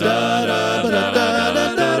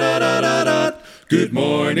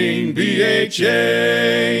Morning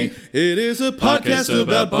BHA. It is a podcast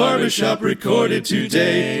about barbershop recorded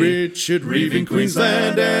today. Richard Reeve in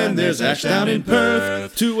Queensland and there's Ash down in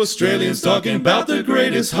Perth. Two Australians talking about the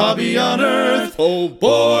greatest hobby on earth. Oh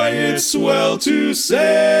boy, it's swell to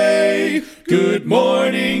say. Good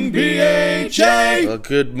morning BHA. Well,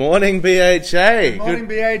 good morning BHA. Good morning,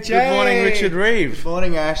 BHA. Good morning, Richard Reeve. Good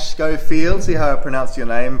morning, Ash Schofield. See how I pronounced your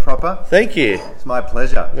name proper? Thank you. It's my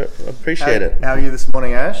pleasure. I appreciate it. How are you this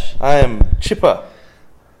morning, Ash? I am chipper.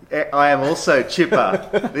 I am also chipper.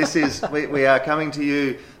 We are coming to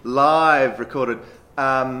you live, recorded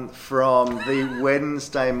from the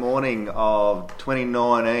Wednesday morning of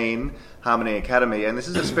 2019 Harmony Academy, and this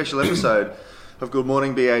is a special episode of Good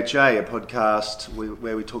Morning BHA, a podcast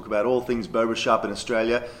where we talk about all things barbershop in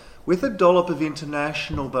Australia with a dollop of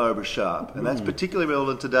international barbershop. And that's particularly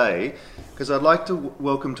relevant today because I'd like to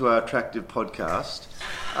welcome to our attractive podcast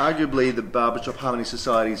arguably the Barbershop Harmony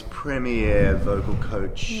Society's premier vocal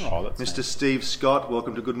coach, Mr. Nice. Steve Scott.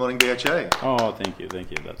 Welcome to Good Morning BHA. Oh, thank you.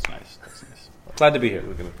 That's nice. Glad to be here.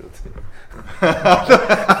 We're going to do this.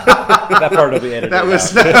 That part will be edited. That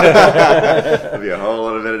was there'll be a whole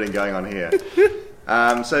lot of editing going on here.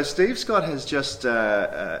 So Steve Scott has just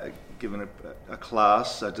given a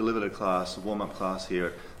class, delivered a class, a warm-up class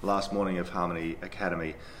here last morning of Harmony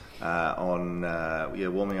Academy on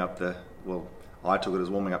warming up the, well, I took it as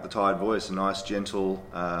warming up the tired voice, a nice, gentle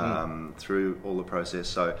through all the process.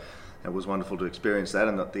 So it was wonderful to experience that,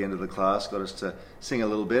 and at the end of the class got us to sing a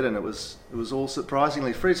little bit, and it was all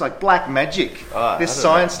surprisingly free. It's like black magic. This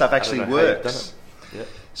science stuff actually works. Yep.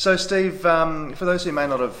 So Steve, for those who may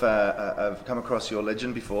not have come across your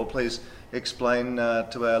legend before, please explain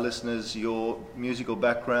to our listeners your musical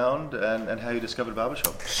background and how you discovered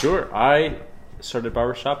barbershop. Sure. I started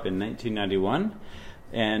barbershop in 1991,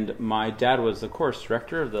 and my dad was the chorus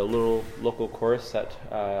director of the little local chorus that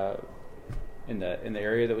in the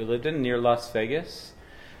area that we lived in near Las Vegas,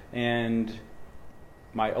 and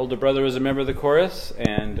my older brother was a member of the chorus,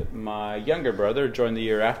 and my younger brother joined the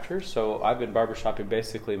year after, so I've been barbershopping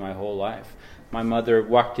basically my whole life. My mother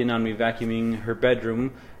walked in on me vacuuming her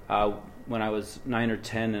bedroom when I was 9 or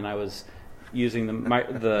 10, and I was using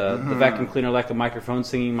the vacuum cleaner like a microphone,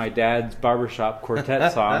 singing my dad's barbershop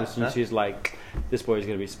quartet songs, and she's like, this boy's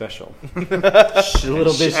going to be special. A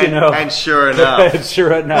little bit, you know. And sure enough.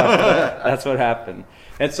 Sure enough, that's what happened.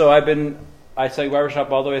 And so I studied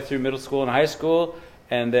barbershop all the way through middle school and high school,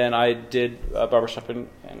 and then I did barbershop in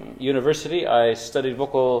university. I studied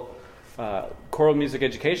vocal choral music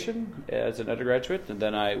education as an undergraduate, and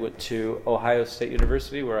then I went to Ohio State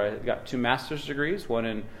University where I got 2 master's degrees, one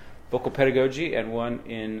in vocal pedagogy and one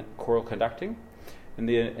in choral conducting. And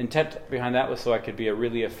the intent behind that was so I could be a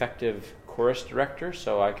really effective chorus director,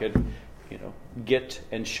 so I could, get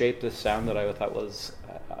and shape the sound that I thought was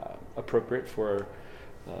appropriate for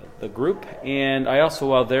the group. And I also,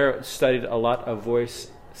 while there, studied a lot of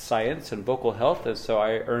voice science and vocal health, and so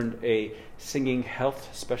I earned a singing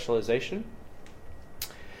health specialization.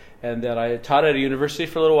 And then I taught at a university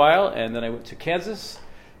for a little while, and then I went to Kansas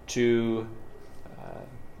to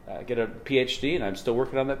get a PhD, and I'm still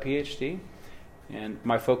working on that PhD. And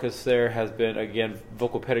my focus there has been, again,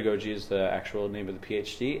 vocal pedagogy is the actual name of the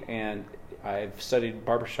PhD, and I've studied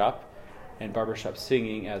barbershop and barbershop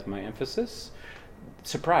singing as my emphasis.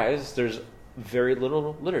 Surprise, there's very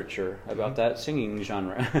little literature about that singing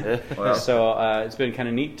genre. Wow. So it's been kind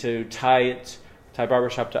of neat to tie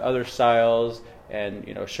barbershop to other styles and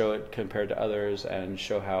show it compared to others and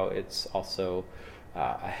show how it's also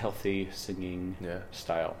a healthy singing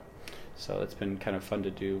style. So it's been kind of fun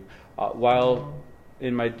to do. While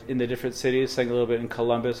in the different cities, sang a little bit in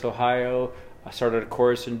Columbus, Ohio. I started a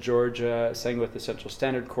chorus in Georgia, sang with the Central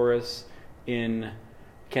Standard Chorus in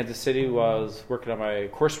Kansas City while I was working on my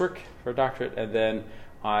coursework for a doctorate, and then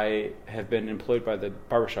I have been employed by the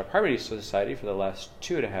Barbershop Harmony Society for the last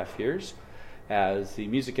 2.5 years as the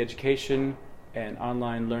music education and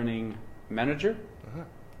online learning manager,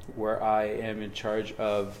 where I am in charge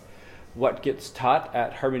of what gets taught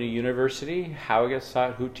at Harmony University, how it gets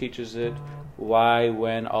taught, who teaches it, why,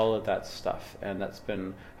 when, all of that stuff. And that's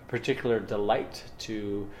been a particular delight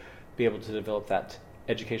to be able to develop that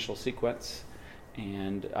educational sequence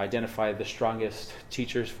and identify the strongest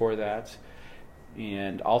teachers for that.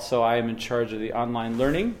 And also I am in charge of the online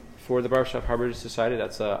learning for the Barbershop Harmony Society.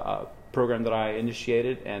 That's a program that I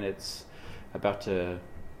initiated, and it's about to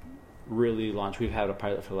really launch. We've had a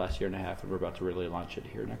pilot for the last 1.5 years, and we're about to really launch it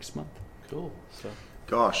here next month. Cool. So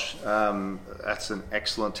Gosh, that's an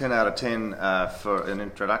excellent 10 out of 10 for an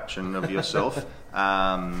introduction of yourself.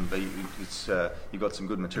 But you've got some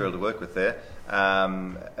good material to work with there. I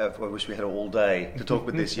wish we had all day to talk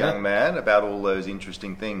with this young man about all those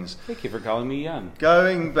interesting things. Thank you for calling me young.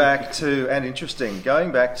 Going back to the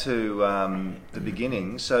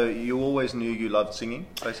beginning, so you always knew you loved singing,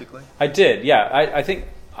 basically? I did, yeah. I think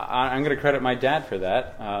I'm going to credit my dad for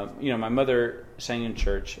that. My mother sang in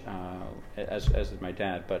church, as did my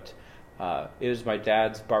dad, but it was my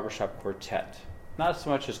dad's barbershop quartet. Not so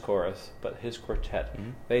much his chorus, but his quartet. Mm-hmm.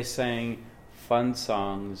 They sang fun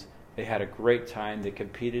songs. They had a great time. They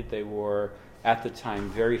competed. They wore, at the time,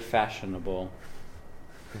 very fashionable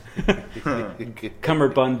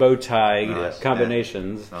cummerbund bow tie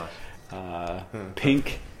combinations. Nice.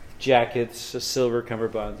 Pink jackets, silver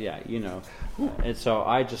cummerbund. Yeah, And so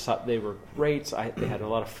I just thought they were great. They had a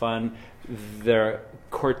lot of fun. Their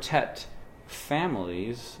quartet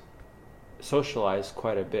families socialized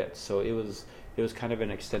quite a bit, so it was kind of an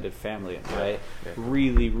extended family, and I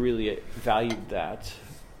really, really valued that.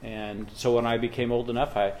 And so when I became old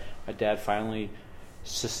enough, my dad finally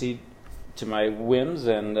succeeded to my whims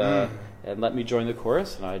and let me join the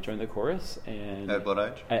chorus, and I joined the chorus. And at what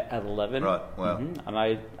age? At 11. Right. Wow. Mm-hmm. And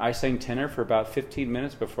I sang tenor for about 15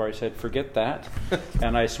 minutes before I said, forget that.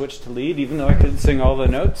 And I switched to lead, even though I couldn't sing all the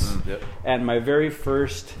notes. Yep. And my very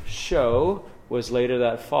first show was later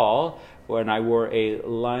that fall, when I wore a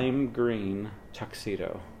lime green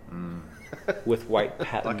tuxedo with white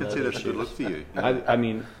patent I can see that's a good look for you. I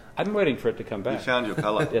mean, I'm waiting for it to come back. You found your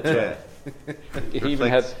colour. That's right. It even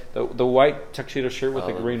had the white tuxedo shirt with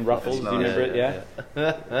the green ruffles. Do you remember it? Yeah.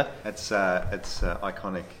 It's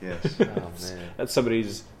iconic. Yes. Oh man. That's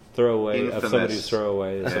somebody's throwaway Infamous. of somebody's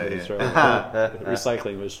throwaway.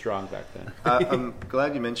 Recycling was strong back then. I'm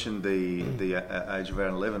glad you mentioned the age of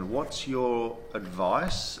around 11. What's your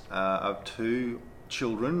advice to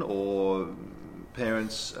children or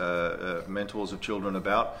parents, mentors of children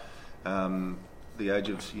about the age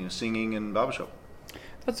of singing and barbershop?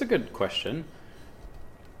 That's a good question.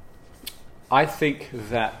 I think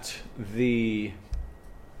that the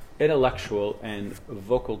intellectual and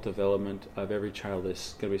vocal development of every child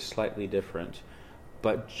is going to be slightly different,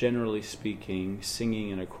 but generally speaking,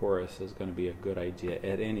 singing in a chorus is going to be a good idea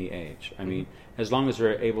at any age. I mean, as long as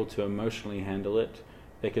they're able to emotionally handle it,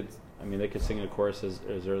 they could sing in a chorus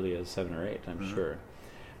as early as 7 or 8, I'm sure.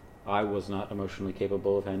 I was not emotionally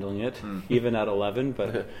capable of handling it, even at 11,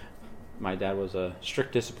 but my dad was a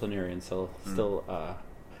strict disciplinarian, so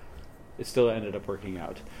it still ended up working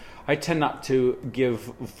out. I tend not to give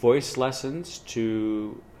voice lessons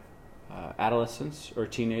to adolescents or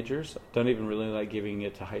teenagers. Don't even really like giving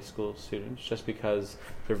it to high school students, just because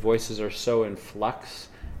their voices are so in flux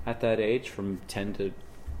at that age. From 10 to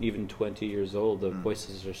even 20 years old, the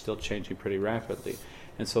voices are still changing pretty rapidly.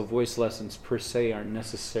 And so voice lessons per se aren't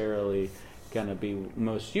necessarily going to be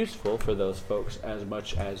most useful for those folks as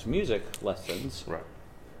much as music lessons. Right.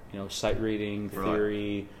 Sight reading,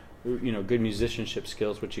 theory, good musicianship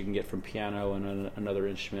skills, which you can get from piano and another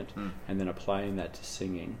instrument, and then applying that to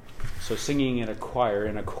singing. So singing in a choir,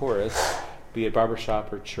 in a chorus, be it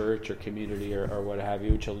barbershop or church or community or what have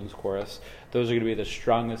you, children's chorus, those are going to be the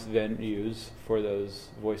strongest venues for those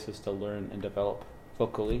voices to learn and develop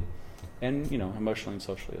vocally and, emotionally and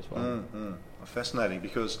socially as well. Fascinating,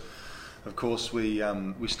 because of course we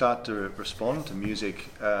start to respond to music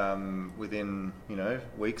within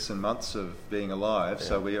weeks and months of being alive. Yeah.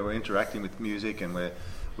 So we're interacting with music and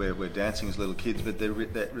we're dancing as little kids. But there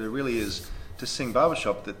really is, to sing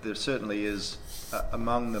barbershop, that there certainly is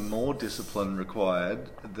among the more discipline required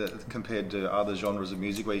compared to other genres of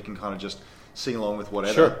music, where you can kind of just sing along with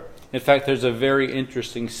whatever. Sure. In fact, there's a very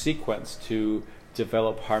interesting sequence to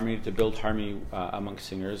develop harmony, to build harmony amongst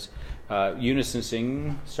singers. Unison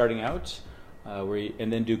singing, starting out,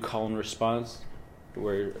 and then do call and response,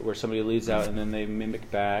 where somebody leads out and then they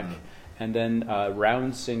mimic back, and then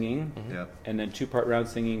round singing, and then 2-part round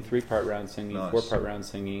singing, 3-part round singing, 4-part round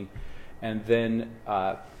singing, and then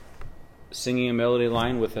singing a melody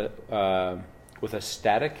line with a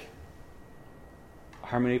static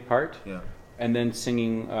harmony part, and then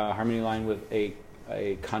singing a harmony line with a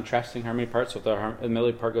contrasting harmony part. So if the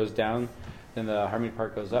melody part goes down, then the harmony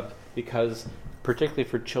part goes up, because particularly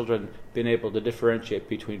for children, being able to differentiate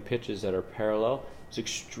between pitches that are parallel is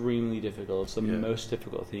extremely difficult. It's the most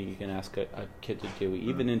difficult thing you can ask a kid to do.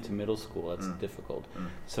 Even into middle school, that's difficult.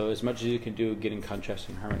 So as much as you can do getting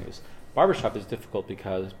contrasting harmonies. Barbershop is difficult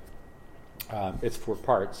because it's 4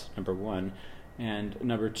 parts, number one, and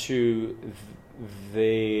number two,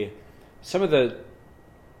 some of the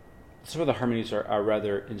some of the harmonies are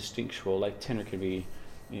rather instinctual. Like tenor can be,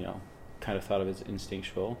 kind of thought of as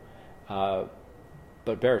instinctual,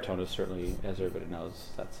 but baritone is certainly, as everybody knows,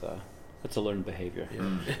 that's a learned behavior.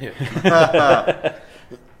 Yeah.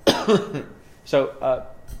 So,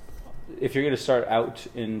 if you're going to start out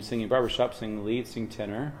in singing barbershop, sing lead, sing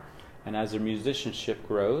tenor, and as their musicianship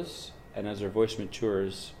grows and as their voice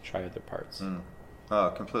matures, try other parts. Oh,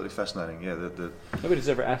 completely fascinating. Yeah, Nobody's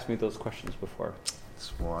ever asked me those questions before.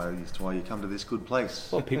 that's why you come to this good place.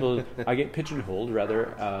 Well, I get pigeonholed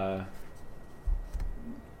rather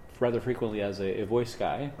frequently as a voice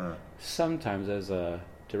guy, sometimes as a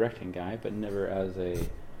directing guy, but never as a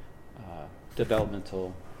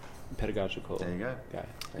developmental, pedagogical There you go. guy.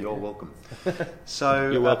 You're welcome. So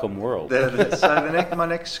You're welcome, world. My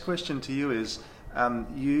next question to you is,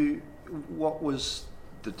 what was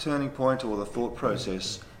the turning point or the thought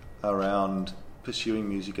process around pursuing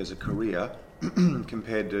music as a career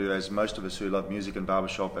compared to, as most of us who love music and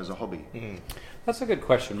barbershop, as a hobby? That's a good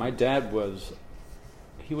question. My dad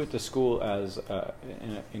he went to school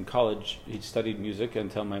in college. He studied music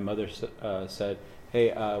until my mother said,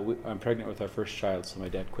 hey, I'm pregnant with our first child. So my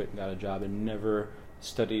dad quit and got a job and never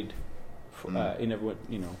studied. He never went,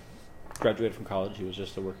 graduated from college. He was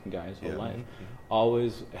just a working guy his whole life.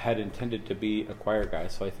 Always had intended to be a choir guy.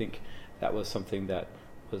 So I think that was something that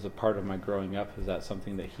was a part of my growing up. Is that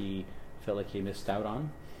something that he felt like he missed out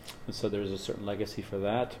on? And so there's a certain legacy for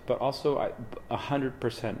that. But also,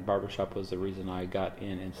 100% barbershop was the reason I got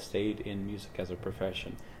in and stayed in music as a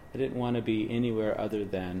profession. I didn't want to be anywhere other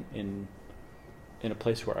than in a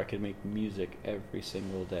place where I could make music every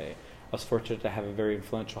single day. I was fortunate to have a very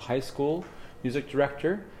influential high school music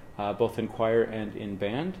director, both in choir and in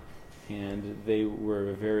band, and they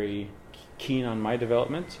were very keen on my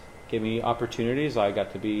development, gave me opportunities. I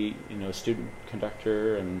got to be, student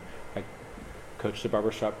conductor, and I coached the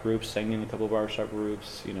barbershop groups, sang in a couple of barbershop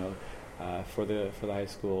groups, for the high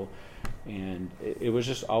school, and it was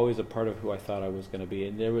just always a part of who I thought I was going to be.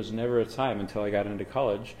 And there was never a time until I got into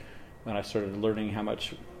college, when I started learning how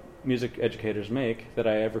much music educators make, that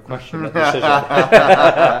I ever questioned that decision.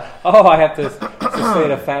 I have to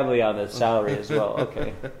sustain a family on this salary as well.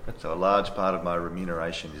 Okay. So a large part of my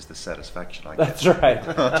remuneration is the satisfaction I get. That's right.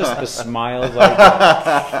 Just the smiles I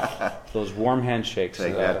get. Those warm handshakes.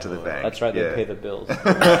 Take that to the bank. That's right, Yeah. they pay the bills.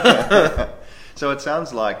 So it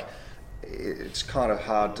sounds like it's kind of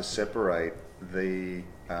hard to separate the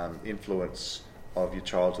influence of your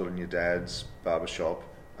childhood and your dad's barbershop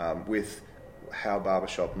with how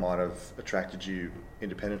barbershop might have attracted you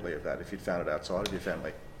independently of that, if you'd found it outside of your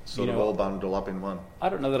family, sort of all bundled up in one. I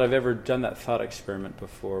don't know that I've ever done that thought experiment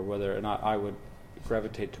before, whether or not I would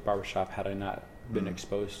gravitate to barbershop had I not been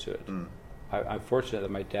exposed to it. I'm fortunate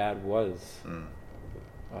that my dad was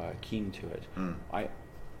keen to it.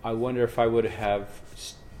 I wonder if I would have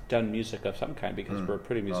done music of some kind, because we're a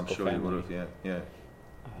pretty musical I'm sure family. you would have, yeah.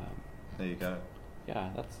 There you go. Yeah,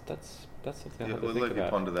 that's something I Yeah, have to we'll think let you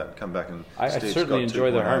about. ponder that. Come back and I Steve's certainly got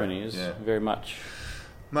enjoy the 2.0. harmonies Yeah. very much.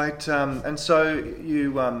 Mate, and so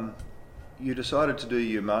you decided to do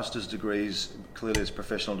your master's degrees clearly as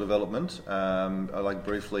professional development. I'd like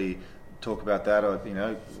briefly talk about that.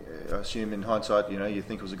 I assume in hindsight, you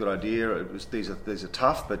think it was a good idea. It was these are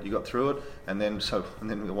tough, but you got through it. And then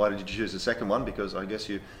why did you choose the second one? Because I guess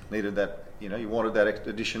you needed that. You wanted that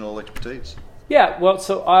additional expertise. Yeah, well,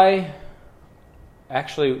 so I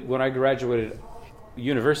actually, when I graduated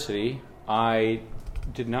university, I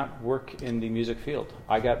did not work in the music field.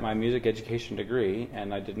 I got my music education degree,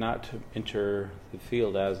 and I did not enter the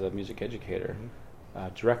field as a music educator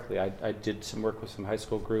directly. I did some work with some high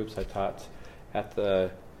school groups. I taught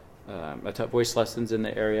I taught voice lessons in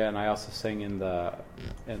the area, and I also sang in the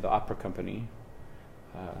opera company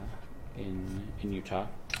in Utah,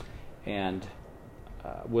 and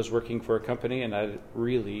was working for a company, and I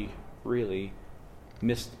really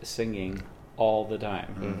missed singing all the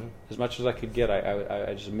time. As much as I could get,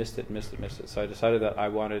 I just missed it. So I decided that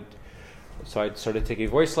so I started taking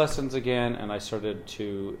voice lessons again, and I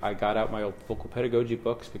got out my old vocal pedagogy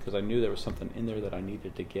books, because I knew there was something in there that I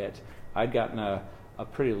needed to get. I'd gotten a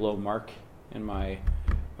pretty low mark in my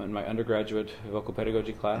undergraduate vocal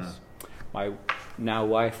pedagogy class. My now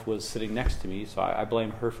wife was sitting next to me, so I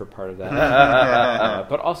blame her for part of that.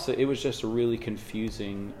 But also, it was just a really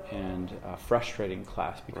confusing and frustrating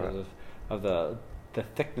class because of the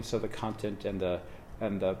thickness of the content and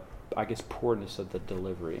the I guess poorness of the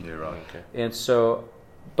delivery. You're right. Okay. And so,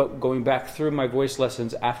 but going back through my voice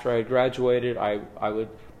lessons after I graduated, I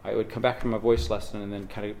would come back from my voice lesson and then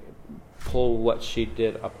kind of pull what she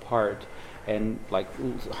did apart, and like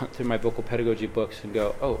hunt through my vocal pedagogy books and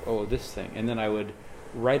go, oh, this thing, and then I would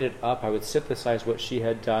write it up. I would synthesize what she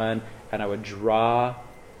had done, and I would draw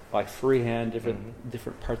like freehand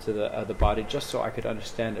different parts of the body just so I could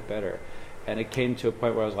understand it better. And it came to a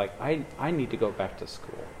point where I was like, I need to go back to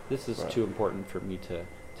school. This is too important for me to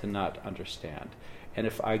not understand. And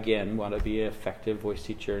if I, again, want to be an effective voice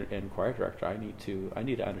teacher and choir director, I need to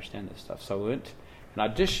understand this stuff. So I went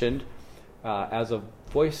and auditioned as a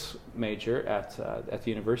voice major at the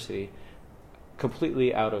university,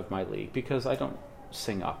 completely out of my league, because I don't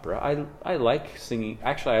sing opera. I like singing.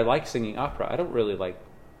 Actually, I like singing opera. I don't really like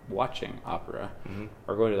watching opera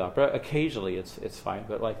or going to the opera. Occasionally, it's fine,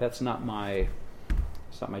 but like it's not my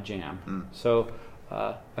jam. So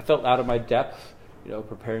I felt out of my depth,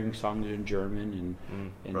 preparing songs in German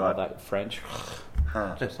and all that French.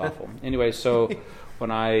 Just awful. Anyway, so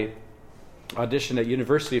when I auditioned at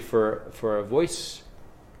university for the voice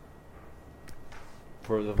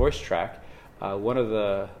track, one of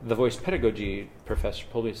the voice pedagogy professor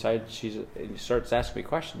pulled me aside. And starts asking me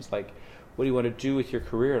questions like, "What do you want to do with your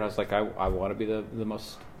career?" And I was like, "I want to be the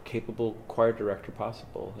most capable choir director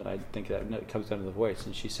possible." And I think that it comes down to the voice.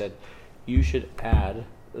 And she said, "You should add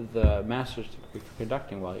the master's degree for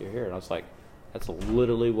conducting while you're here." And I was like, "That's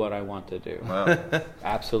literally what I want to do." Wow.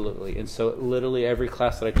 Absolutely. And so literally every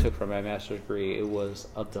class that I took for my master's degree, it was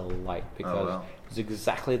a delight, because it was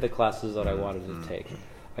exactly the classes that I wanted to take.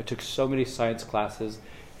 I took so many science classes,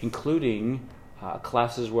 including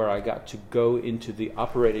classes where I got to go into the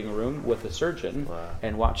operating room with a surgeon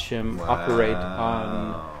and watch him operate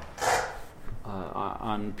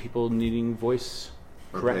on people needing voice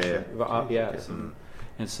correction. Yes.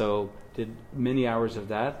 And so did many hours of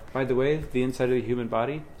that. By the way, the inside of the human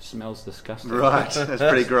body smells disgusting. Right, that's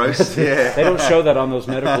pretty gross. Yeah, they don't show that on those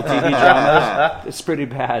medical TV dramas. It's pretty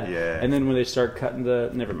bad. Yeah. And then when they start cutting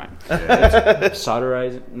never mind.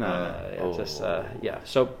 Solderizing.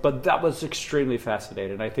 So, but that was extremely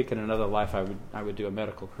fascinating. I think in another life I would do a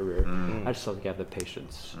medical career. I just don't think I have the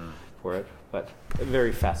patience for it, but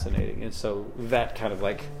very fascinating. And so that kind of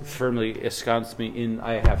like firmly ensconced me in,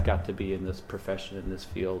 I have got to be in this profession, in this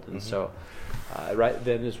field. And so right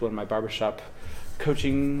then is when my barbershop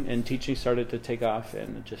coaching and teaching started to take off,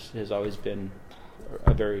 and it just has always been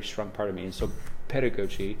a very strong part of me. And so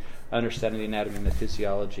pedagogy, understanding the anatomy and the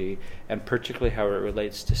physiology, and particularly how it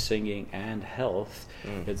relates to singing and health,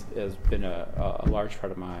 has been a large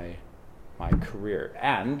part of my career,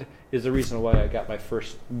 and is the reason why I got my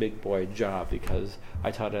first big boy job, because I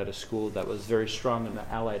taught at a school that was very strong in the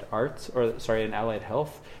allied arts, in allied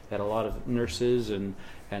health. They had a lot of nurses and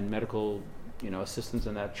medical assistants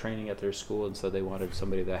in that training at their school, and so they wanted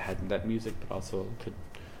somebody that had that music but also could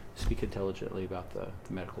speak intelligently about the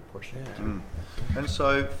medical portion. Yeah. And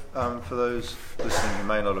so for those listening who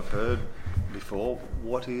may not have heard before,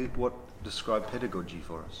 what describe pedagogy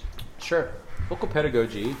for us? Sure. Vocal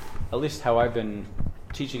pedagogy, at least how I've been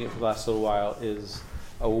teaching it for the last little while, is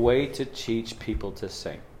a way to teach people to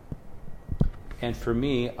sing. And for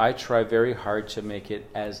me, I try very hard to make it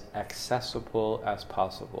as accessible as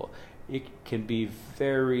possible. It can be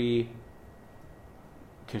very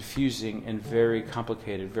confusing and very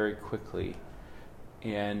complicated very quickly.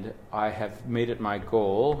 And I have made it my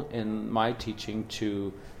goal in my teaching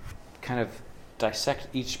to kind of dissect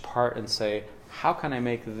each part and say, how can I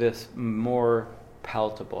make this more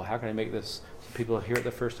palatable? How can I make this so people hear it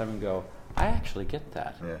the first time and go, I actually get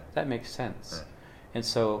that. Yeah. That makes sense. Yeah. And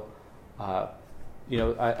so, we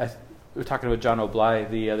were talking with John O'Bly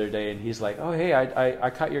the other day, and he's like, oh, hey, I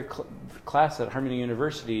caught your class at Harmony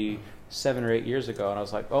University 7 or 8 years ago. And I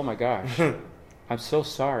was like, oh my gosh, I'm so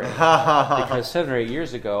sorry. Because 7 or 8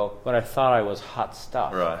 years ago, when I thought I was hot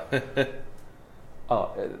stuff. Right.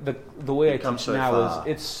 The way I teach now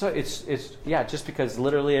is it's just because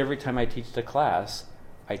literally every time I teach the class,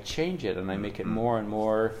 I change it and I make it more and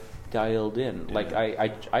more dialed in. Yeah. Like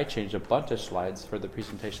I changed a bunch of slides for the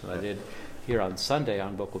presentation that I did here on Sunday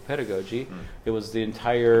on vocal pedagogy. It was the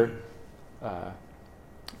entire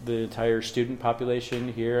student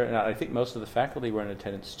population here, and I think most of the faculty were in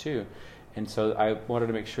attendance too. And so I wanted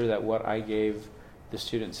to make sure that what I gave the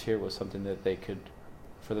students here was something that they could,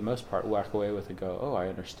 for the most part, walk away with and go, oh, I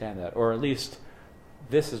understand that. Or at least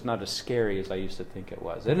this is not as scary as I used to think it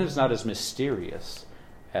was. And it's not as mysterious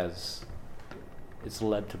as it's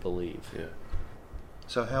led to believe. Yeah.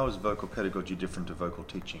 So how is vocal pedagogy different to vocal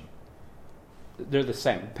teaching? They're the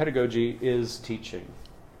same. Pedagogy is teaching.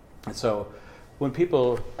 And so when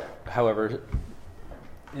people, however,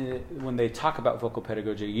 when they talk about vocal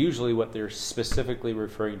pedagogy, usually what they're specifically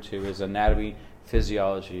referring to is anatomy,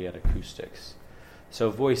 physiology, and acoustics. So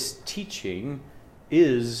voice teaching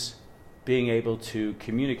is being able to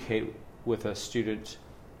communicate with a student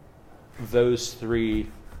those three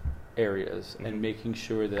areas and making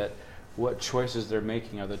sure that what choices they're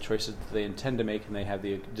making are the choices that they intend to make and they have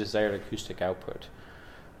the desired acoustic output.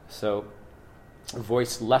 So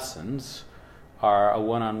voice lessons are a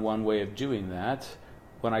one-on-one way of doing that.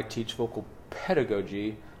 When I teach vocal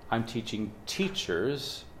pedagogy, I'm teaching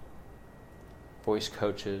teachers, voice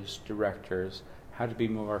coaches, directors, how to be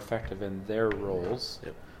more effective in their roles,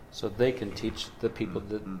 so they can teach the people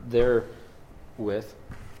that they're with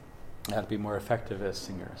how to be more effective as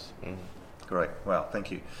singers. Great. Wow,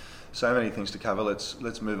 thank you. So many things to cover.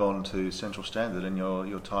 Let's move on to Central Standard and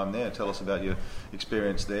your time there. Tell us about your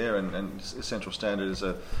experience there. And Central Standard is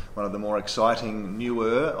one of the more exciting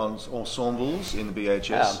newer ensembles in the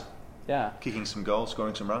BHS. Yeah. Kicking some goals,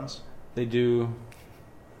 scoring some runs. They do.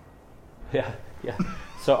 Yeah.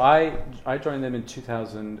 So I joined them in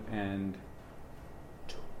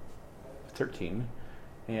 2013,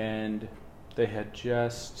 and they had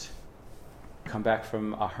just come back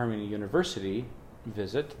from a Harmony University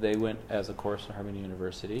visit. They went as a chorus to Harmony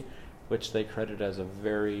University, which they credit as a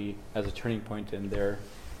turning point in their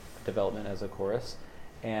development as a chorus.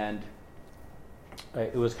 And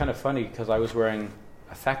it was kind of funny because I was wearing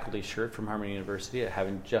a faculty shirt from Harmony University,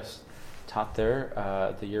 having just taught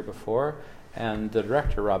there the year before, and the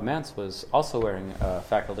director, Rob Mance, was also wearing a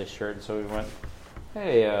faculty shirt, and so we went,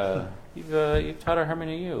 "Hey, you've taught at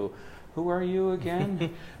Harmony U. Who are you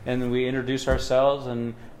again?" And we introduced ourselves,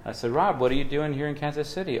 and I said, "Rob, what are you doing here in Kansas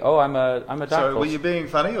City?" "Oh, I'm a doctoral." So were you being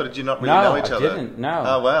funny, or did you not really know each other? No, I didn't. No.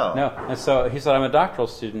 Oh, wow. No. And so he said, "I'm a doctoral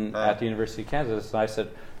student at the University of Kansas," and I said,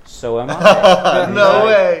 "So am I." No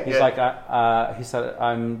way. He's like, he said,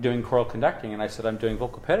 "I'm doing choral conducting," and I said, "I'm doing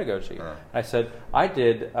vocal pedagogy." I said, I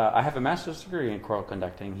have a master's degree in choral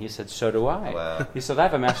conducting. He said, "So do I." Wow. He said, "I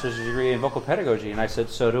have a master's degree in vocal pedagogy," and I said,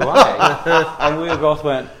 "So do I." And we both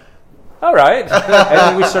went, "All right." And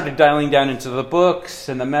then we started dialing down into the books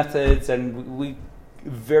and the methods, and we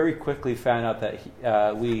very quickly found out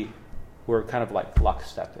that we were kind of like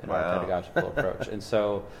lockstep in our pedagogical approach. And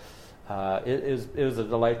so it was a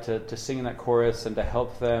delight to sing in that chorus and to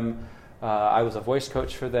help them. I was a voice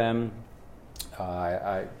coach for them.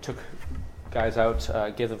 I took guys out,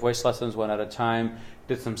 gave them voice lessons one at a time,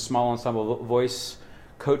 did some small ensemble voice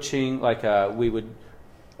coaching. Like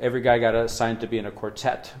every guy got assigned to be in a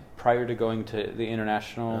quartet prior to going to the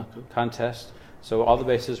international contest. So all the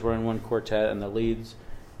basses were in one quartet, and the leads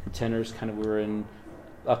and tenors kind of were in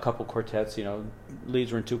a couple quartets.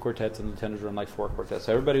 Leads were in two quartets, and the tenors were in like four quartets.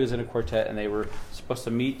 So everybody was in a quartet, and they were supposed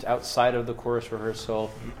to meet outside of the chorus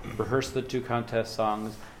rehearsal, rehearse the two contest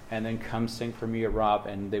songs, and then come sing for me or Rob,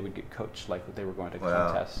 and they would get coached like they were going to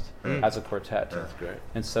contest as a quartet. That's great.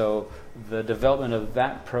 And so the development of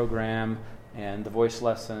that program and the voice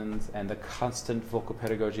lessons and the constant vocal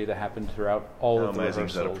pedagogy that happened throughout all of the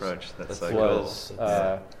rehearsals that approach. That's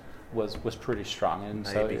so was pretty strong, and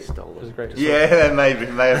Maybe so stolen. it was great. Yeah, may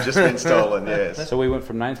have just been stolen. Yes. So we went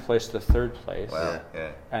from 9th place to 3rd place, Wow.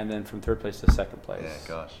 Yeah. and then from 3rd place to 2nd place. Yeah.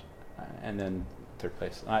 Gosh. And then 3rd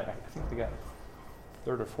place. I think they got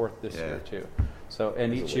 3rd or 4th this Yeah. year too. So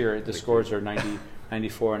and each year the scores are 90,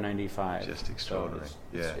 94, and 95. Just extraordinary. So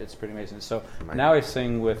Yeah. it's pretty amazing. So now I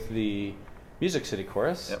sing with the Music City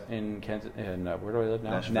Chorus Yep. in Kansas. And where do I live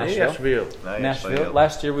now? Nashville. Nashville.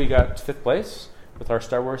 Last year we got 5th place with our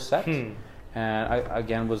Star Wars set, and I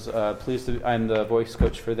again was pleased to. I'm the voice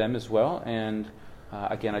coach for them as well, and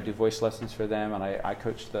again I do voice lessons for them, and I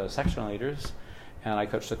coach the sectional leaders, and I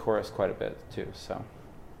coach the chorus quite a bit too. So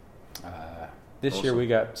this year Awesome. we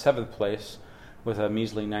got 7th place with a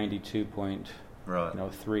measly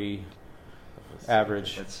 92.3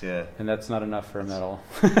 average. And that's not enough for a medal.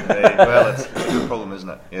 Well, it's a problem, isn't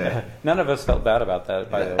it? Yeah. None of us felt bad about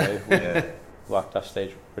that, by the way. We Yeah. walked off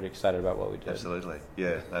stage pretty excited about what we did. Absolutely.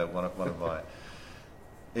 Yeah. One of the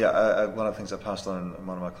things I passed on in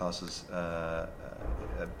one of my classes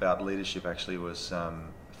about leadership actually was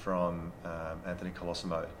from Anthony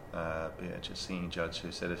Colosimo, BHS singing judge,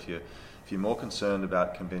 who said if you're more concerned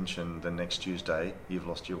about convention than next Tuesday, you've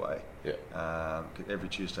lost your way. Yeah. Every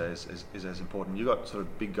Tuesday is as important. You've got sort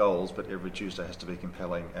of big goals, but every Tuesday has to be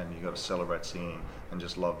compelling, and you've got to celebrate singing and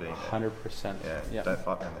just love being there. 100%. Yeah. Don't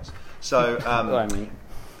fight me on this.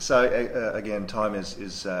 So, again, time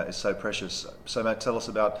is so precious. So, Matt, tell us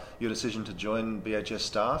about your decision to join BHS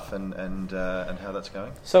staff and how that's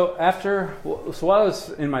going. So while I was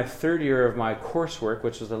in my 3rd year of my coursework,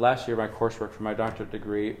 which was the last year of my coursework for my doctorate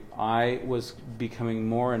degree, I was becoming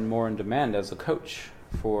more and more in demand as a coach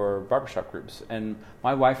for barbershop groups. And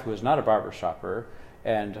my wife, who was not a barbershopper,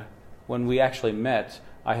 and when we actually met,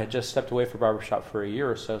 I had just stepped away from barbershop for a year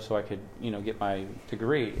or so I could, get my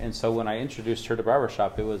degree. And so when I introduced her to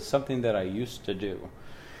barbershop, it was something that I used to do.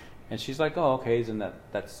 And she's like, "Oh, okay, isn't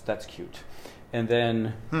that's cute?" And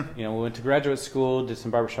then, we went to graduate school, did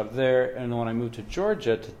some barbershop there, and then when I moved to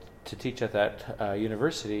Georgia to teach at that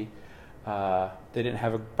university, they didn't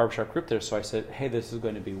have a barbershop group there, so I said, "Hey, this is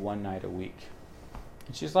going to be one night a week."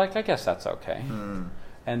 And she's like, "I guess that's okay."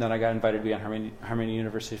 And then I got invited to be on Harmony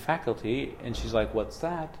University faculty, and she's like, "What's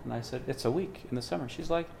that?" And I said, "It's a week in the summer."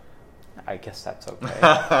 She's like, "I guess that's okay."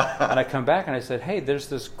 And I come back and I said, "Hey, there's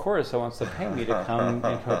this chorus that wants to pay me to come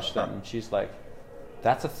and coach them." And she's like,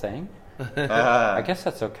 "That's a thing? I guess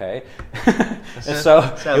that's okay." And so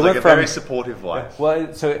Sounds it like went a from, very supportive wife.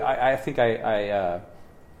 well, so I think I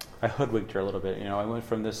hoodwinked her a little bit. I went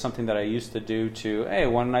from this something that I used to do to, hey,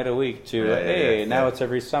 one night a week to, hey, now it's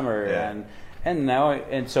every summer. Yeah.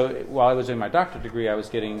 And so while I was doing my doctorate degree, I was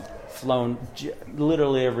getting flown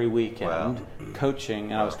literally every weekend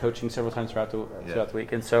coaching, and I was coaching several times throughout the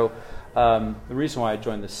week. And so the reason why I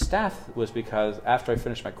joined the staff was because after I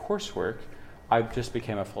finished my coursework, I just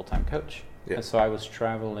became a full-time coach. Yeah. And so I was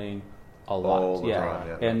traveling a lot. All the time,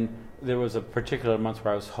 yeah. And there was a particular month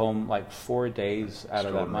where I was home like 4 days out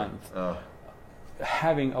of that month. Oh.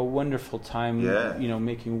 Having a wonderful time, Yeah.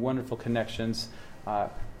 making wonderful connections,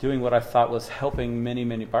 doing what I thought was helping many,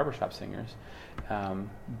 many barbershop singers.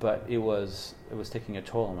 But it was taking a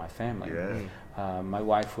toll on my family. Yeah. My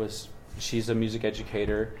wife she's a music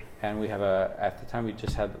educator, and we have at the time we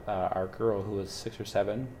just had our girl who was 6 or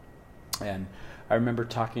 7. And I remember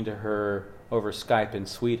talking to her over Skype in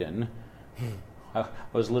Sweden. I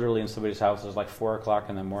was literally in somebody's house. It was like 4 o'clock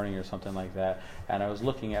in the morning or something like that. And I was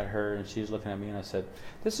looking at her, and she was looking at me, and I said,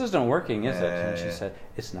 "This isn't working, is it?" And she said,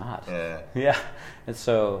 "It's not." Yeah. And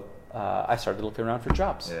so I started looking around for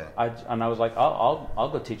jobs. Yeah. I was like, I'll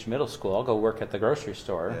go teach middle school. I'll go work at the grocery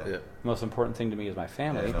store. Yeah. The most important thing to me is my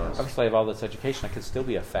family. Yeah, nice. Obviously, I have all this education. I could still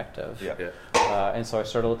be effective. Yeah. And so I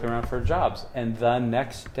started looking around for jobs. And the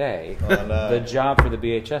next day, no. the job for the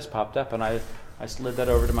BHS popped up, and I slid that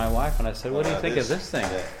over to my wife, and I said, "What do you think of this thing?"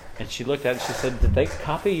 Yeah. And she looked at it, and she said, "Did they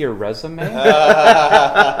copy your resume?"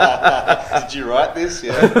 Did you write this?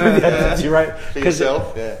 Yeah. Did you write For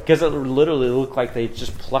yourself? Because it literally looked like they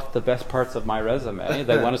just plucked the best parts of my resume.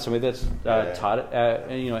 They wanted somebody that's taught it,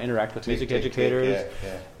 interact with music educators,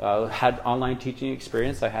 had online teaching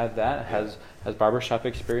experience. I had that. Has barbershop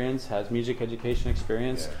experience. Has music education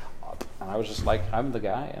experience. Yeah. And I was just like, I'm the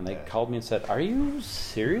guy. And they called me and said, "Are you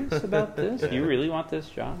serious about this? You really want this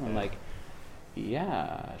job?" I'm like,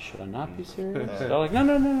 "Yeah, should I not be serious?" They're like, No,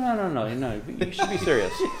 you should be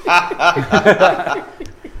serious.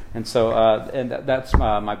 And so, that's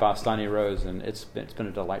my boss, Donnie Rose, and it's been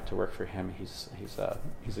a delight to work for him. He's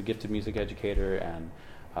a gifted music educator and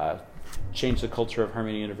changed the culture of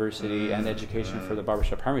Harmony University and education for the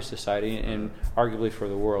Barbershop Harmony Society and arguably for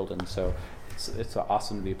the world. And so it's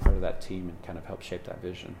awesome to be a part of that team and kind of help shape that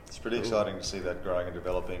vision. It's pretty exciting to see that growing and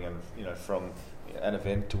developing, and from an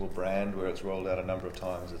event to a brand where it's rolled out a number of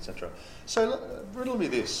times, etc. So riddle me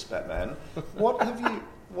this, Batman. What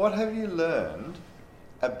have you learned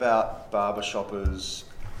about barbershoppers,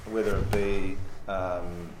 whether it be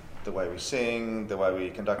the way we sing, the way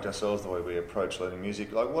we conduct ourselves, the way we approach learning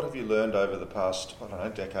music? Like, what have you learned over the past,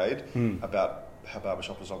 decade about how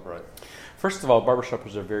barbershoppers operate? First of all,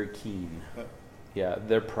 barbershoppers are very keen. Yeah,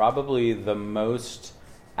 they're probably the most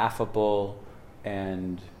affable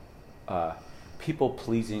and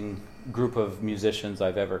people-pleasing group of musicians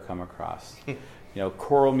I've ever come across.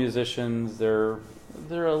 Choral musicians, they're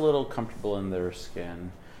a little comfortable in their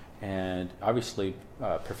skin, and obviously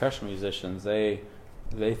professional musicians, they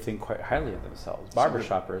think quite highly of themselves.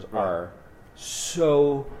 Barbershoppers are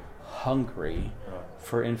so hungry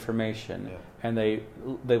for information, and they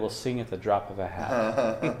will sing at the drop of a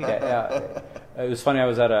hat. It was funny. I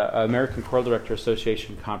was at an American Choral Director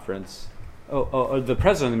Association conference. The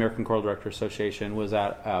president of the American Choral Director Association was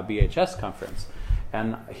at a BHS conference,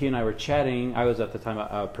 and he and I were chatting. I was at the time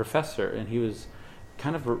a professor, and he was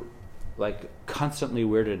kind of like constantly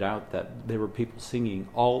weirded out that there were people singing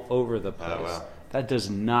all over the place. Oh, wow. That does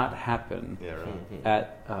not happen Right.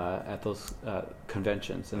 at those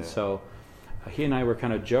conventions, and so he and I were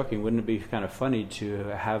kind of joking. Wouldn't it be kind of funny to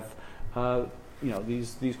have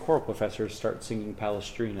these choral professors start singing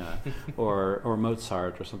Palestrina or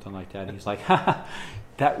Mozart or something like that? And he's like,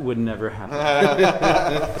 that would never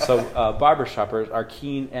happen. So barbershoppers are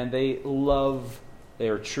keen, and they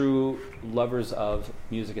are true lovers of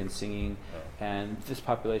music and singing. And this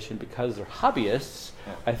population, because they're hobbyists,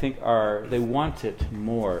 I think they want it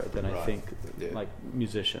more than I think like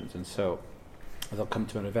musicians. And so they'll come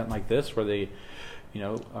to an event like this where they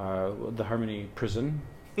the Harmony Prison,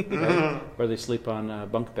 right, where they sleep on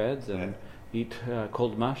bunk beds and eat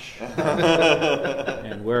cold mush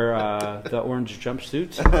and wear the orange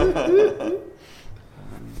jumpsuit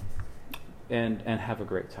and have a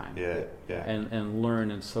great time. And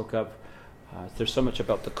learn and soak up. There's so much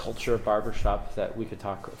about the culture of barbershop that we could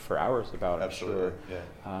talk for hours about. Absolutely.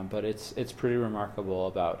 I'm sure. But it's pretty remarkable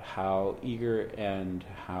about how eager and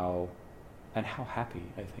how happy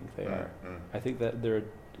I think they are. I think that they're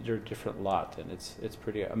a different lot, and it's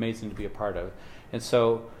pretty amazing to be a part of. And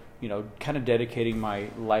so, kind of dedicating my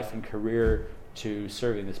life and career to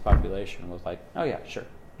serving this population was like, oh yeah, sure.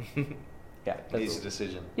 Yeah, easy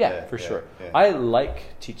decision. Yeah, for sure. Yeah. I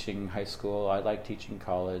like teaching high school. I like teaching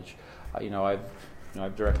college.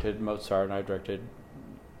 I've directed Mozart, and I've directed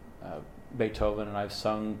Beethoven, and I've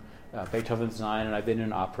sung Beethoven's Nine, and I've been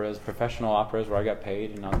in operas, professional operas where I got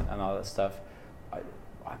paid and all that stuff.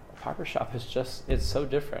 Barbershop is it's so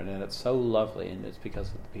different, and it's so lovely, and it's because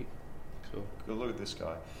of the people. Cool. Good look at this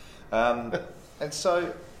guy. And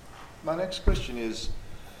so, my next question is,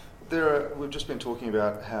 we've just been talking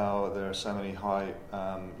about how there are so many high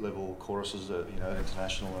level choruses at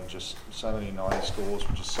international, and just so many 90 scores,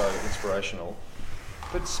 which is so inspirational.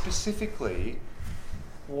 But specifically,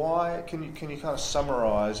 why can you kind of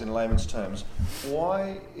summarise in layman's terms,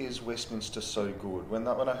 why is Westminster so good? When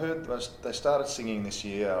I heard they started singing this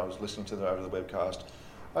year, I was listening to them over the webcast.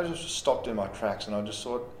 I just stopped in my tracks and I just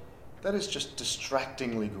thought, that is just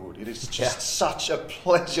distractingly good. It is just such a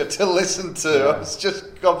pleasure to listen to. I was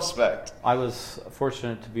just gobsmacked. I was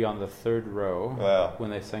fortunate to be on the third row when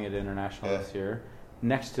they sang it international this year,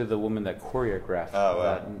 next to the woman that choreographed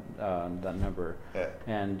that number. Yeah.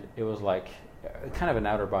 And it was like kind of an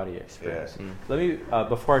outer body experience. Yeah. Let me,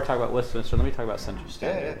 before I talk about Westminster, let me talk about Central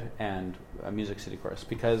Standard and Music City Chorus.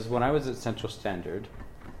 Because when I was at Central Standard,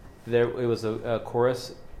 it was a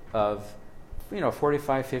chorus of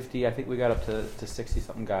 45, 50, I think we got up to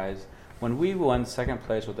 60-something guys. When we won second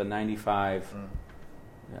place with a 95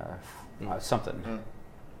 something,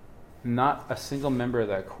 not a single member of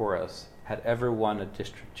that chorus had ever won a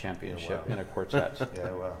district championship in a quartet.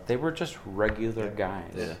 They were just regular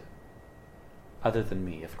guys. Yeah. Other than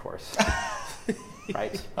me, of course.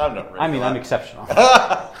 Right? I'm not regular. I'm exceptional.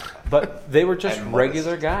 But they were just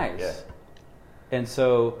regular guys. Yeah. And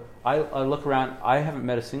so I look around, I haven't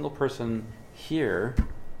met a single person here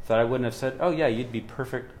that I wouldn't have said, oh yeah, you'd be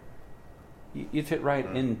perfect, you'd fit right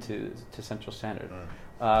into Central Standard.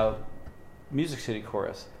 Music City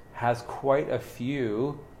Chorus has quite a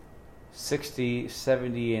few 60,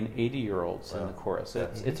 70, and 80-year-olds in the chorus.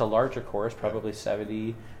 It's a larger chorus, probably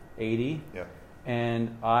 70, 80. Yeah.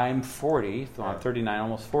 And I'm 40, so I'm 39,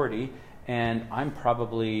 almost 40, and I'm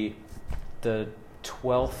probably the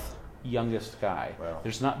 12th youngest guy. Wow.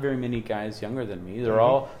 There's not very many guys younger than me. They're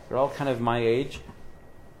all kind of my age,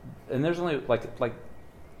 and there's only like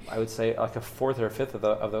I would say like a fourth or a fifth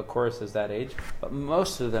of the chorus is that age, but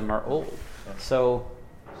most of them are old. So,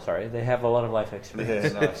 sorry, they have a lot of life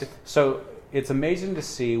experience. Yeah, nice. So it's amazing to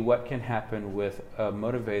see what can happen with a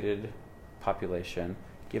motivated population,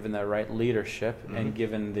 given the right leadership and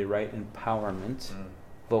given the right empowerment,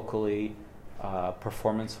 vocally,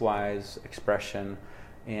 performance-wise, expression.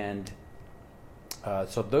 And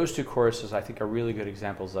so those two choruses, I think, are really good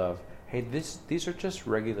examples of, hey, these are just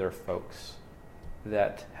regular folks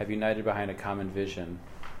that have united behind a common vision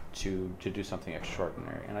to do something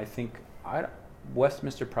extraordinary. And I think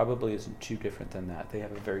Westminster probably isn't too different than that. They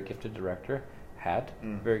have a very gifted director,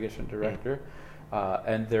 very gifted director,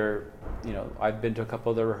 and they're, I've been to a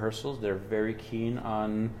couple of their rehearsals. They're very keen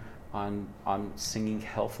on singing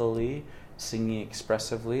healthily, singing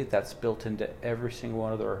expressively. That's built into every single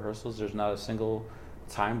one of the rehearsals. There's not a single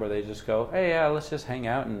time where they just go, hey, yeah, let's just hang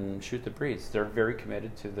out and shoot the breeze. They're very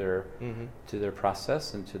committed to their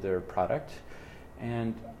process and to their product.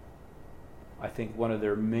 And I think one of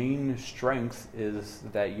their main strengths is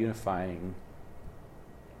that unifying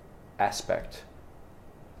aspect.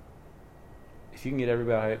 If you can get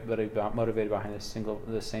everybody motivated behind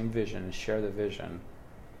the same vision and share the vision,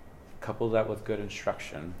 couple that with good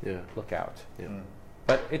instruction, look out. Yeah.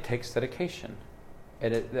 But it takes dedication.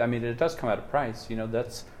 And it does come at a price.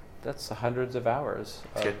 That's hundreds of hours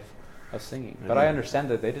of singing. But I understand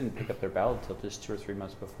that they didn't pick up their ballad until just 2 or 3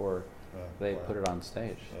 months before they put it on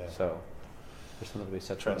stage. Yeah. So there's something to be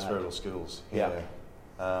said for that. Transferable skills. Yeah.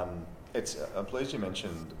 I'm pleased you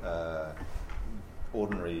mentioned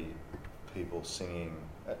ordinary people singing,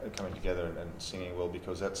 coming together and singing well,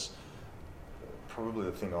 because that's probably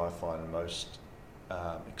the thing I find most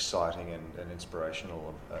exciting and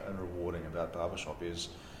inspirational and rewarding about barbershop is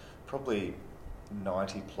probably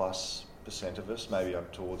 90+% of us, maybe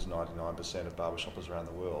up towards 99% of barbershoppers around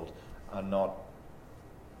the world, are not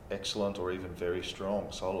excellent or even very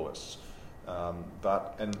strong soloists.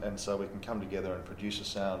 So we can come together and produce a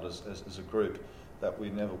sound as a group that we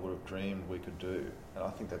never would have dreamed we could do. And I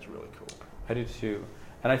think that's really cool. I do too.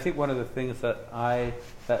 And I think one of the things that I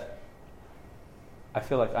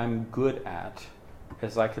feel like I'm good at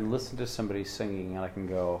is I can listen to somebody singing and I can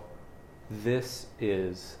go, this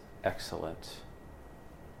is excellent.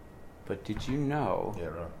 But did you know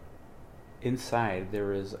inside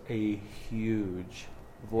there is a huge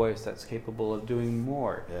voice that's capable of doing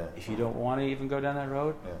more? Yeah. If you don't want to even go down that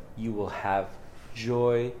road, you will have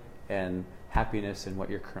joy and happiness in what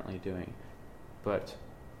you're currently doing. But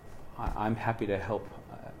I'm happy to help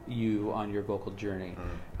you on your vocal journey.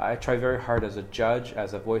 I try very hard as a judge,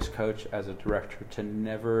 as a voice coach, as a director to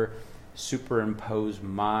never superimpose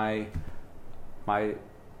my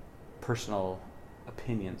personal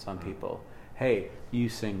opinions on people. Hey, you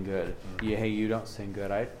sing good. Hey, you don't sing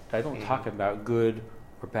good. I don't talk about good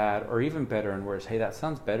or bad or even better in words. Hey, that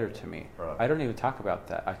sounds better to me. Right. I don't even talk about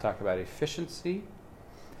that. I talk about efficiency,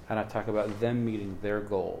 and I talk about them meeting their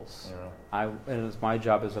goals. And it's my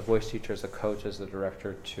job as a voice teacher, as a coach, as a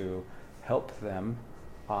director to help them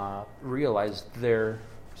realize their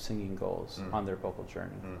singing goals on their vocal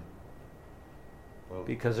journey. Well,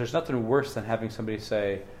 because there's nothing worse than having somebody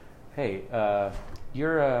say, hey,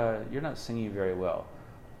 you're not singing very well.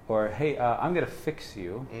 Or, hey, I'm going to fix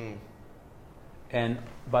you. And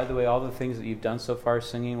by the way, all the things that you've done so far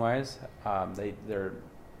singing-wise,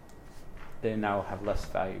 they now have less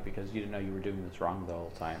value because you didn't know you were doing this wrong the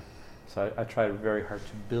whole time. So I try very hard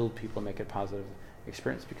to build people, make it a positive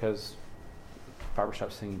experience, because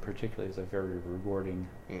barbershop singing particularly is a very rewarding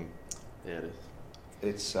Yeah, it is.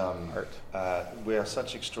 it's art. We are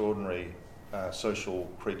such extraordinary social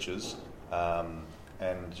creatures, and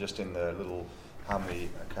just in the little Harmony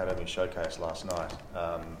Academy showcase last night,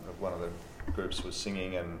 one of the groups was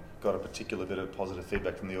singing and got a particular bit of positive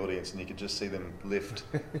feedback from the audience, and you could just see them lift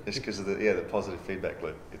just because of the positive feedback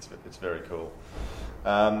loop. It's very cool.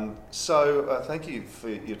 So thank you for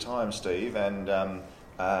your time, Steve. And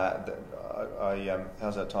how's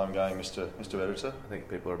that time going, Mr. Editor? I think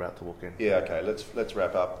people are about to walk in. Yeah. Okay. Let's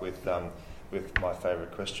wrap up with my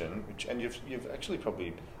favourite question, and you've actually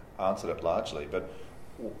probably answered it largely. But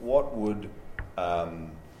what would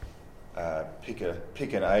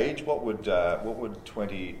pick an age? What would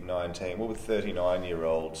 2019? What would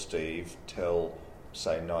 39-year-old Steve tell,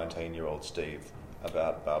 say, 19-year-old Steve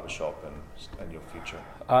about barbershop and your future?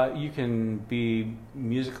 You can be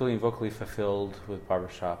musically and vocally fulfilled with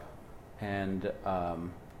barbershop, and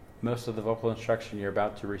most of the vocal instruction you're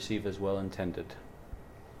about to receive is well intended,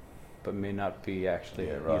 but may not be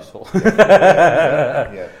actually useful.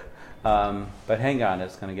 Yeah. But hang on,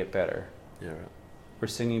 it's going to get better. Yeah, right. We're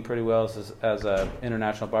singing pretty well as an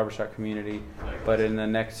international barbershop community, but in the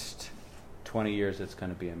next 20 years, it's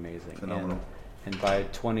going to be amazing. Phenomenal. And by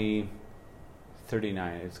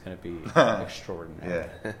 2039, it's going to be extraordinary.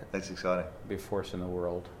 Yeah, that's exciting. Be a force in the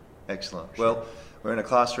world. Excellent. Well, we're in a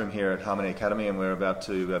classroom here at Harmony Academy, and we're about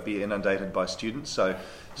to be inundated by students. So,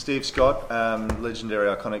 Steve Scott, legendary,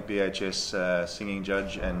 iconic BHS singing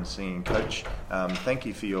judge and singing coach, thank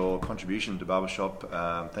you for your contribution to barbershop.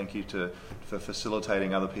 Thank you for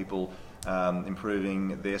facilitating other people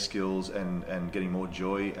improving their skills and getting more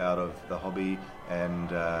joy out of the hobby.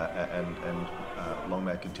 And long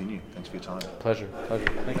may it continue. Thanks for your time. Pleasure.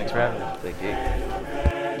 Thanks for having me. Thank you.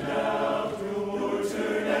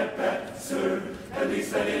 At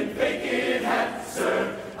least I didn't fake it, hat,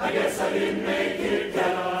 sir. I guess I didn't make it.